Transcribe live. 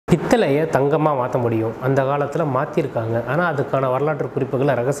பித்தளையை தங்கமாக மாற்ற முடியும். அந்த காலத்தில் மாற்றிருக்காங்க. ஆனால் அதுக்கான வரலாற்று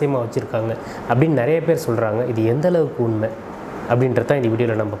குறிப்புகளை ரகசியமாக வச்சுருக்காங்க அப்படின்னு நிறைய பேர் சொல்கிறாங்க. இது எந்த அளவுக்கு உண்மை அப்படின்றத இந்த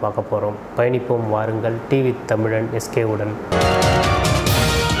வீடியோவில் நம்ம பார்க்க போகிறோம். பயணிப்போம் வாருங்கள். டிவி தமிழன் எஸ்கே உடன்.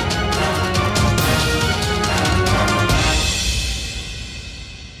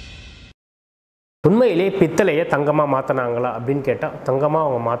 உண்மையிலே பித்தளையை தங்கமாக மாற்றினாங்களா அப்படின்னு கேட்டால் தங்கமாக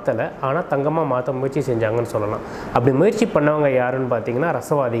அவங்க மாற்றலை. ஆனால் தங்கமாக மாற்ற முயற்சி செஞ்சாங்கன்னு சொல்லலாம். அப்படி முயற்சி பண்ணவங்க யாருன்னு பார்த்தீங்கன்னா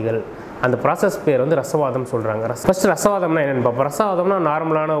ரசவாதிகள். அந்த ப்ராசஸ் பேர் வந்து ரசவாதம் சொல்கிறாங்க. ஃபஸ்ட்டு ரசவாதம்னா என்னென்னு பார்ப்போம். ரசவாதம்னா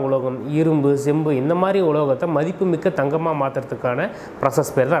நார்மலான உலோகம், இரும்பு, செம்பு இந்த மாதிரி உலோகத்தை மதிப்புமிக்க தங்கமாக மாற்றுறதுக்கான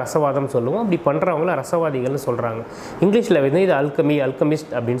ப்ராசஸ் பேர் தான் ரசவாதம் சொல்லுவோம். அப்படி பண்ணுறவங்கள ரசவாதிகள்னு சொல்கிறாங்க. இங்கிலீஷில் வந்து இது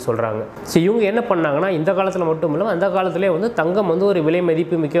அல்கமிஸ்ட் அப்படின்னு சொல்கிறாங்க. ஸோ இவங்க என்ன பண்ணாங்கன்னா இந்த காலத்தில் மட்டும் இல்லாமல் அந்த காலத்திலே வந்து தங்கம் வந்து ஒரு விலை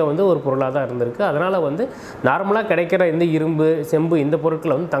மதிப்புமிக்க வந்து ஒரு பொருளாக தான் இருந்திருக்கு. அதனால் வந்து நார்மலாக கிடைக்கிற இந்த இரும்பு, செம்பு இந்த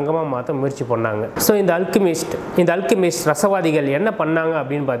பொருட்களை வந்து தங்கமாக மாற்ற முயற்சி பண்ணாங்க. ஸோ இந்த அல்கமிஸ்ட் ரசவாதிகள் என்ன பண்ணாங்க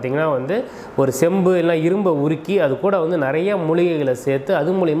அப்படின்னு பார்த்தீங்கன்னா வந்து ஒரு செம்பு இல்லை இரும்பை உருக்கி அது கூட வந்து நிறைய மூலிகைகளை சேர்த்து அது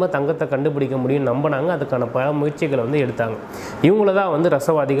மூலிமா தங்கத்தை கண்டுபிடிக்க முடியும்னு நம்பினாங்க. அதுக்கான பல முயற்சிகளை வந்து எடுத்தாங்க. இவங்கள தான் வந்து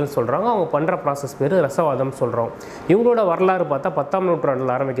ரசவாதிகள் சொல்கிறாங்க. அவங்க பண்ணுற ப்ராசஸ் பேர் ரசவாதம் சொல்கிறோம். இவங்களோட வரலாறு பார்த்தா 10ஆம்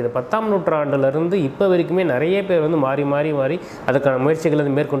நூற்றாண்டில் ஆரம்பிக்குது. 10ஆம் நூற்றாண்டுலேருந்து இப்போ வரைக்குமே நிறைய பேர் வந்து மாறி அதுக்கான முயற்சிகளை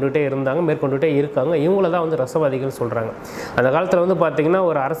வந்து மேற்கொண்டுகிட்டே இருக்காங்க. இவங்கள தான் வந்து ரசவாதிகள் சொல்கிறாங்க. அந்த காலத்தில் வந்து பார்த்திங்கன்னா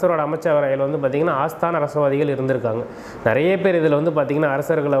ஒரு அரசரோட அமைச்சரவையில் வந்து பார்த்திங்கன்னா ஆஸ்தான ரசவாதிகள் இருந்திருக்காங்க. நிறைய பேர் இதில் வந்து பார்த்திங்கன்னா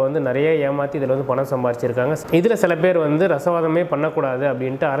அரசர்களை வந்து நிறைய ஏமாற்றி இதில் வந்து பணம் சம்பாதிச்சிருக்காங்க. இதில் சில பேர் வந்து ரசவாதமே பண்ணக்கூடாது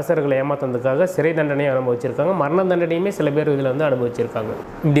அப்படின்ட்டு அரசர்களை ஏமாத்துறதுக்காக சிறை தண்டனையை அனுபவிச்சிருக்காங்க. மரண தண்டனையுமே சில பேர் இதில் வந்து அனுபவிச்சிருக்காங்க.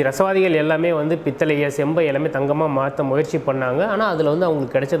 இப்படி ரசவாதிகள் எல்லாமே வந்து பித்தளையை, செம்பை எல்லாமே தங்கமாக மாற்ற முயற்சி பண்ணாங்க. ஆனால் அதில் வந்து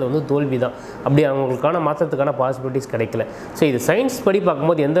அவங்களுக்கு கிடைச்சது வந்து தோல்வி தான். அப்படி அவங்களுக்கான மாற்றத்துக்கான பாசிபிலிட்டிஸ் கிடைக்கல. ஸோ இது சயின்ஸ் படி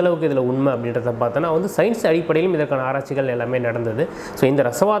பார்க்கும்போது எந்த அளவுக்கு இதில் உண்மை அப்படின்றத பார்த்தோன்னா வந்து சயின்ஸ் அடிப்படையிலும் இதற்கான ஆராய்ச்சிகள் எல்லாமே நடந்தது. ஸோ இந்த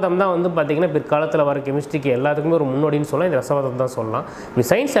ரசவாதம் தான் வந்து பார்த்திங்கன்னா பிற்காலத்தில் வர கெமிஸ்ட்ரிக்கு எல்லாத்துக்குமே ஒரு முன்னோடின்னு சொல்லலாம். இந்த ரசவாதம் தான் சொல்லலாம். இப்படி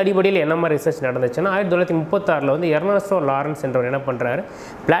சயின்ஸ் அடிப்படையில் என்ன மாதிரி ரிசர்ச் நடந்துச்சுன்னா 1936 வந்து எர்னஸ்டோ லாரன்ஸ் என்றவர் என்ன பண்ணுறாரு,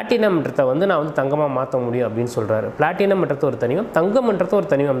 பிளாட்டினம்ன்றதை வந்து நான் வந்து தங்கமாக மாற்ற முடியும் அப்படின்னு சொல்கிறாரு. பிளாட்டினம்ன்றது ஒரு தனிமம், தங்கம்ன்றது ஒரு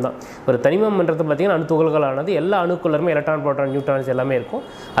தனிமம் தான். ஒரு தனிமம்ன்றது பார்த்திங்கன்னா அணுத்துகள்களானது. எல்லா அணுக்குள்ளருமே எலக்ட்ரான், புரோட்டான், நியூட்ரான்ஸ் எல்லாமே இருக்கும்.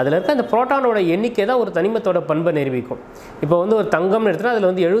 அதில் இருக்க அந்த புரோட்டானோட எண்ணிக்கை தான் ஒரு தனிமத்தோட பண்பை நிரூபிக்கும். இப்போ வந்து ஒரு தங்கம்னு எடுத்துனா அதில்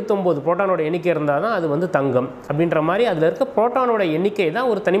வந்து 79 புரோட்டானோட எண்ணிக்கை இருந்தால் தான் அது வந்து தங்கம் அப்படின்ற மாதிரி அதில் இருக்க புரோட்டானோட எண்ணிக்கை தான்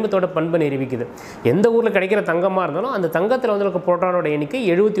ஒரு தனிமத்தோட பண்பை நிரூபிக்குது. எந்த ஊரில் கிடைக்கிற தங்கமாக இருந்தாலும் அந்த தங்கத்தில் வந்து இருக்க புரோட்டானோட எண்ணிக்கை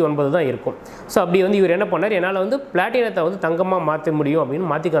 79 தான் இருக்கும். ஸோ அப்படி வந்து இவர் என்ன பண்ணார், என்னால் வந்து பிளாட்டினத்தை வந்து தங்கமாக மாற்ற முடியும் அப்படின்னு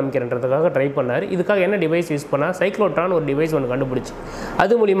மாற்றி காமிக்கிறன்றதுக்காக ட்ரை பண்ணார். இதுக்காக என்ன டிவைஸ் யூஸ் பண்ணார், சைக்ளோட்ரான் ஒரு டிவைஸ் ஒன்று கண்டுபிடிச்சி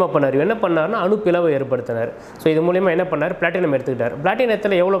அது மூலிமா பண்ணார். என்ன பண்ணார்னா அணு பிளவை ஏற்படுத்தினார். ஸோ இது மூலிமா என்ன பண்ணார், பிளாட்டினம் எடுத்துக்கிட்டார்.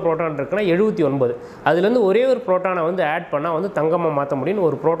 பிளாட்டினத்தில் எவ்வளோ புரோட்டான் இருக்குன்னா 79. அதுலேருந்து ஒரே ஒரு புரோட்டானை வந்து ஆட் பண்ணால் வந்து தங்கமாக மாற்ற முடியும்னு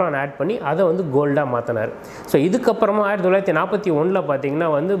ஒரு புரோட்டான் ஆட் பண்ணி அதை வந்து கோல்டாக மாற்றினார். ஸோ இதுக்கப்புறமா 1941 பார்த்தீங்கன்னா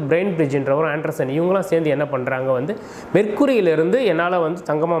வந்து பிரெயின் பிரிட்ஜ்ன்றவர், ஆண்டர்சன் இவங்களாம் சேர்ந்து என்ன பண்ணுறாங்க வந்து மெர்க்குரியிலிருந்து என்னால் வந்து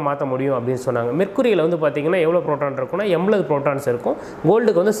தங்கமாக மாற்ற முடியும் அப்படின்னு சொன்னாங்க. மெர்க்குரியில் வந்து பார்த்திங்கன்னா எவ்வளோ புரோட்டான் இருக்குன்னா 80 புரோட்டான்ஸ் இருக்கும்.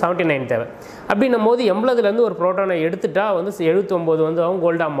 கோல்டுக்கு வந்து 79 தேவை. அப்படின்னும் போது 80லேருந்து ஒரு புரோட்டானை எடுத்துட்டா வந்து 79 வந்து அவங்க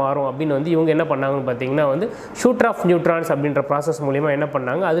கோல்டாக மாறும் அப்படின்னு வந்து இவங்க என்ன பண்ணாங்கன்னு பார்த்தீங்கன்னா வந்து ஷூட்டர் ஆஃப் நியூட்ரான்ஸ் அப்படின்ற ப்ராசஸ் மூலிமா என்ன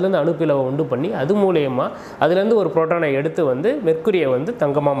பண்ணாங்க, அதுலேருந்து அணுப்பிளவை உண்டு பண்ணி அது மூலயமா அதுலேருந்து ஒரு புரோட்டானை எடுத்து வந்து மெர்க்குரியை வந்து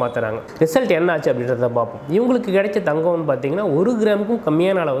தங்கமாக மாற்றுறாங்க. ரிசல்ட் என்ன ஆச்சு அப்படின்றத பார்ப்போம். இவங்களுக்கு கிடைச்ச தங்கம்னு பார்த்தீங்கன்னா 1 கிராமுக்கும்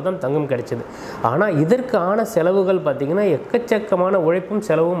கம்மியான அளவு தான் தங்கம் கிடைச்சது. ஆனால் இதற்கான செலவுகள் பார்த்தீங்கன்னா எக்கச்சக்கமான உழைப்பும்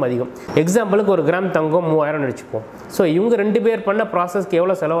செலவும் அதிகம். எக்ஸாம்பிளுக்கு ஒரு கிராம் தங்கம் 3000 வச்சுப்போம். ஸோ இவங்க 2 பேர் பண்ண ப்ராசஸ்க்கு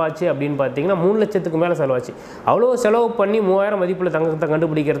எவ்வளோ செலவாச்சு அப்படின்னு பார்த்தீங்கன்னா 3 லட்சத்துக்கு மேலே செலவாச்சு. அவ்வளோ செலவு பண்ணி 3000 மதிப்பில் தங்கத்தை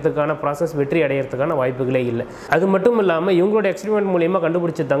கண்டுபிடிக்கிறதுக்கான ப்ராசஸ் வெற்றி அடைகிறதுக்கான வாய்ப்புகளே இல்லை. அது மட்டும் இல்லாமல் இவங்களோட எக்ஸ்பெரிமெண்ட் மூலியமாக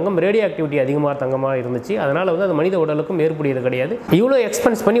கண்டுபிடிச்ச தங்கம் ரேடியோ ஆக்டிவிட்டி அதிகமாக தங்கமாக இருந்துச்சு. அதனால் வந்து அது மனித உடலுக்கும் ஏற்புடையது கிடையாது. இவ்வளோ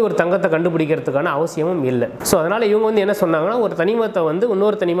எக்ஸ்பென்ஸ் பண்ணி ஒரு தங்கத்தை கண்டுபிடிக்கிறதுக்கான அவசியமும் இல்லை. ஸோ அதனால் இவங்க வந்து என்ன சொன்னாங்கன்னா ஒரு தனிமத்தை வந்து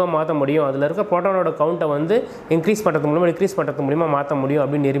இன்னொரு தனிமமாக மாற்ற முடியும், அதில் இருக்க புரோட்டானோட கவுண்ட்டை வந்து இன்க்ரீஸ் பண்ணுறது மூலமாக டிக்ரீஸ் பண்ணுறது மூலமாக மாற்ற முடியும்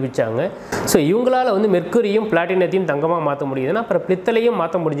அப்படின்னு நிரூபித்தாங்க. ஸோ இவங்களால் வந்து மெர்க்குரியும் பிளாட்டினத்தையும் தங்கமாக மாற்ற முடியுதுன்னா அப்புறம் பித்தளையும்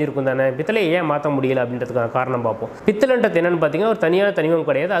மாற்ற முடிஞ்சிருக்கும் தானே. பித்தளையை ஏன் மாற்ற முடியல அப்படின்றதுக்கான காரணம் பார்ப்போம். பித்தளைன்றது என்னென்னு பார்த்தீங்கன்னா ஒரு தனியான தனிமம்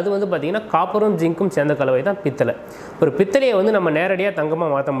கிடையாது. அது வந்து பார்த்தீங்கன்னா காப்பரும் ஜிங்க்கும் சேர்ந்த கலவை தான் பித்தளை. ஒரு பித்தளையை வந்து நம்ம நேரடியாக தங்கமாக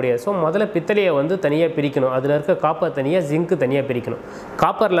மாற்ற முடியாது. ஸோ முதல்ல பித்தளையை வந்து தனியாக பிரிக்கணும். அதில் இருக்க காப்பர் தனியாக, ஜிங்க்கு தனியாக பிரிக்கணும்.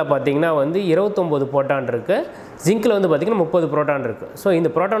 காப்பரில் பார்த்தீங்கன்னா வந்து 29 புரோட்டான் இருக்குது, ஜிங்கில் வந்து பார்த்திங்கன்னா 30 புரோட்டான் இருக்குது. ஸோ இந்த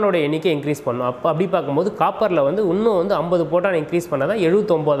புரோட்டானோட எண்ணிக்கை இன்க்ரீஸ் பண்ணணும். அப்படி பார்க்கும்போது காப்பரில் வந்து இன்னும் வந்து 50 புரோட்டான் இன்க்ரீஸ் பண்ணால் தான்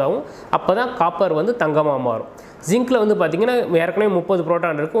 79 ஆகும். அப்போ தான் காப்பர் வந்து தங்கமாக மாறும். ஜிங்கில் வந்து பார்த்திங்கன்னா ஏற்கனவே 30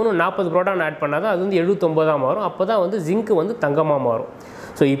 புரோட்டான் இருக்குது, இன்னும் 40 புரோட்டான் ஆட் பண்ணால் தான் அது வந்து 79 மாறும். அப்போ தான் வந்து ஜிங்க்கு வந்து தங்கமாக மாறும்.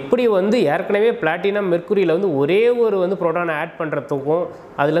 ஸோ இப்படி வந்து ஏற்கனவே பிளாட்டினம் மெர்க்குரியில் வந்து ஒரே ஒரு வந்து புரோட்டானை ஆட் பண்ணுறதுக்கும்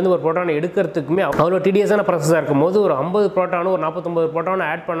அதுலேருந்து ஒரு புரோட்டானை எடுக்கிறதுக்குமே அவ்வளோ டிடிஎஸான ப்ராசஸாக இருக்கும்போது ஒரு 50 புரோட்டானும் ஒரு 49 புரோட்டானும்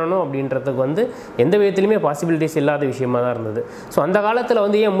ஆட் பண்ணணும் அப்படின்றதுக்கு வந்து எந்த விதத்துலையுமே பாசிபிலிட்டிஸ் இல்லாத விஷயமா தான் இருந்தது. ஸோ அந்த காலத்தில்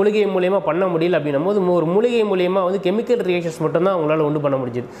வந்து ஏன் மூலிகை மூலியமாக பண்ண முடியல அப்படின்னும் போது ஒரு மூலிகை மூலியமாக வந்து கெமிக்கல் ரியாக்ஷன்ஸ் மட்டும்தான் அவங்களால உண்டு பண்ண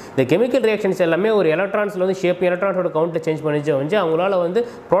முடிஞ்சுது. இந்த கெமிக்கல் ரியாக்ஷன்ஸ் எல்லாமே ஒரு எலக்ட்ரான்ஸில் வந்து ஷேப் எலக்ட்ரான்ஸோட கவுண்ட்டை சேஞ்ச் பண்ணிச்சு வந்து அவங்களால வந்து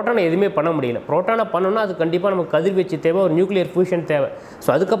புரோட்டானை எதுவுமே பண்ண முடியல. புரோட்டானை பண்ணணும்னா அது கண்டிப்பாக நமக்கு கதிர்வீச்சு தேவை, ஒரு நியூக்ளியர் ஃபியூஷன் தேவை. ஸோ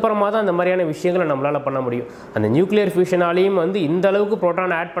அதுக்கப்புறமா தான் அந்த மாதிரியான விஷயங்களை நம்மளால் பண்ண முடியும். அந்த நியூக்ளியர் ஃபியூஷனாலையும் வந்து இந்த அளவுக்கு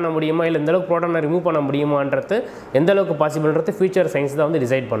புரோட்டானை ஆட் பண்ண முடியுமா இல்லை இந்த அளவுக்கு புரோட்டானை ரிமூவ் பண்ண முடியுமான்றது எந்த அளவுக்கு பாசிபிள்ன்றது ஃபியூச்சர் சயின்ஸ் தான் வந்து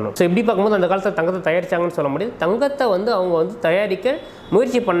டிசைட் பண்ணும். ஸோ இப்படி பார்க்கும்போது அந்த காலத்தில் தங்கத்தை தயாரிச்சாங்கன்னு சொல்ல முடியாது, தங்கத்தை வந்து அவங்க வந்து தயாரிக்க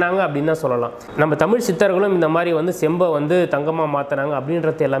முயற்சி பண்ணாங்க அப்படின்னு தான் சொல்லலாம். நம்ம தமிழ் சித்தர்களும் இந்த மாதிரி வந்து செம்பை வந்து தங்கமாக மாற்றினாங்க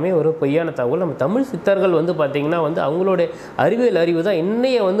அப்படின்றது எல்லாமே ஒரு பொய்யான தகவல். நம்ம தமிழ் சித்தர்கள் வந்து பார்த்திங்கன்னா வந்து அவங்களுடைய அறிவியல் அறிவு தான்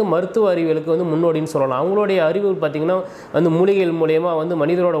இன்னைய வந்து மருத்துவ அறிவியலுக்கு வந்து முன்னோடின்னு சொல்லலாம். அவங்களுடைய அறிவு பார்த்திங்கன்னா வந்து மூலிகைகள் மூலயமா வந்து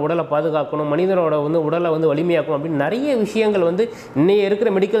மனிதரோட உடலை பாதுகாக்கணும், மனிதரோட வந்து உடலை வந்து வலிமையாக்கணும் அப்படின்னு நிறைய விஷயங்கள் வந்து இன்னைய இருக்கிற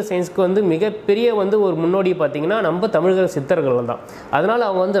மெடிக்கல் சயின்ஸ்க்கு வந்து மிகப்பெரிய வந்து ஒரு முன்னோடி பார்த்திங்கன்னா நம்ம தமிழர்கள் சித்தர்கள் தான். அதனால்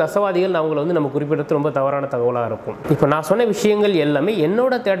அவங்க வந்து ரசவாதிகள் அவங்கள வந்து நம்ம குறிப்பிடுறது ரொம்ப தவறான தகவலாக இருக்கும். இப்போ நான் சொன்ன விஷயங்கள் எல்லாமே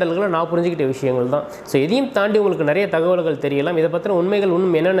என்னோட தேடல்களை நான் புரிஞ்சுக்கிட்ட விஷயங்கள் தான். ஸோ இதையும் தாண்டி உங்களுக்கு நிறைய தகவல்கள் தெரியலாம். இதை பற்றின உண்மைகள்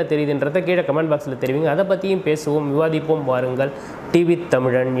இன்னும் என்னென்ன தெரியுதுன்றதை கீழே கமெண்ட் பாக்ஸில் தெரிவிங்க. அதை பற்றியும் பேசுவோம், விவாதிப்போம். வாருங்கள். டிவி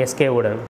தமிழன் எஸ்கே உடன்.